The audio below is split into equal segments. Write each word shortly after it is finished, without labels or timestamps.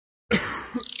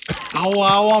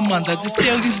Awa, man, just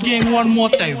tell this gang one more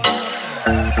time.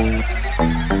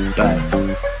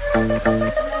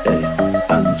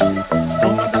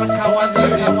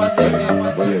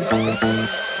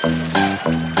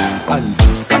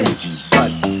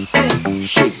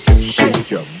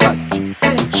 Shake your body.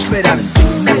 Straight out of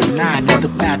 609 is the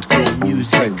bad girl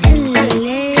music.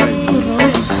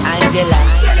 Angela,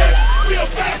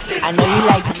 I know you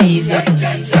like teasing.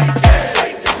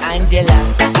 Angela,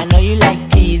 I know you like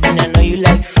teasing. I know you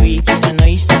like freaking. I know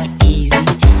you sound easy.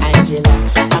 Angela,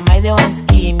 am I the one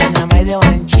scheming? Am I the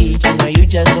one cheating? Or you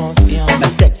just don't feel me? My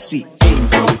sexy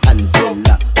angel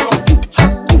Angela, you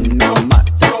hakuna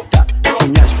matata.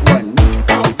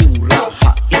 Kinashwanika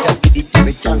furaha, itabidi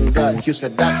tumechanga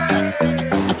kiusadaka.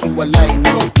 Akiwalai ni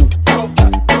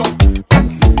ukupata,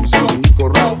 kanjuzu niko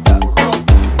rada.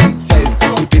 Big size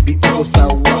baby uko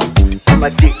sawa. I'm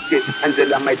addicted,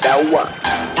 Angela my dawa.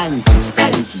 Angie,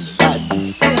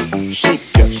 body,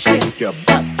 shake your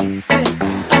body.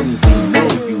 Angie, know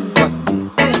you got me.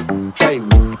 Try me.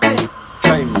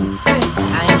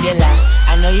 Angela, I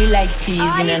know you like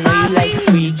teasing. I know you like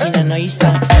freaking. I know you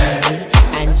sound easy.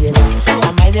 Angela,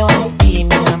 am I the one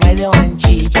scheming? Am I the one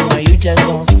cheating? Or you just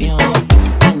don't feel me?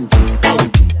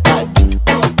 Angie,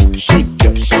 body, shake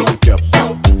your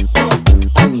body.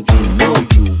 Angie, know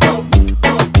you got me.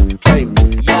 Try me.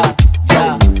 Yeah,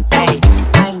 hey,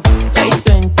 Angie, you're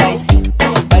so enticing.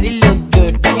 Body look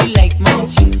good, body like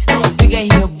munchies. Look at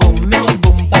your boom, make it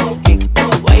bombastic.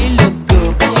 Why you look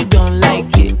good, but you don't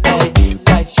like it? Hey,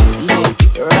 touch it, lick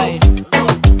it, right.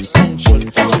 Central,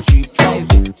 country,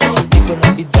 private. You gonna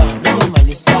be down,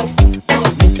 normally surfing.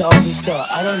 Mr. Officer,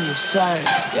 I don't need sorry,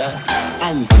 yeah.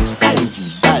 Angie,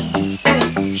 body,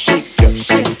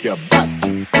 shake your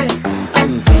body.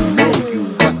 Angie, know you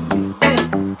got me.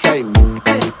 Try me.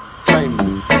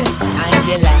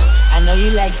 Angela, I know you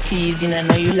like teasing. I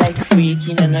know you like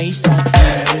freaking. I know you sound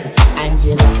easy.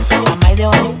 Angela, am I the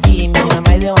one scheming? Am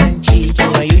I the one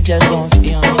cheating? Or you just don't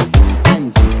feel me?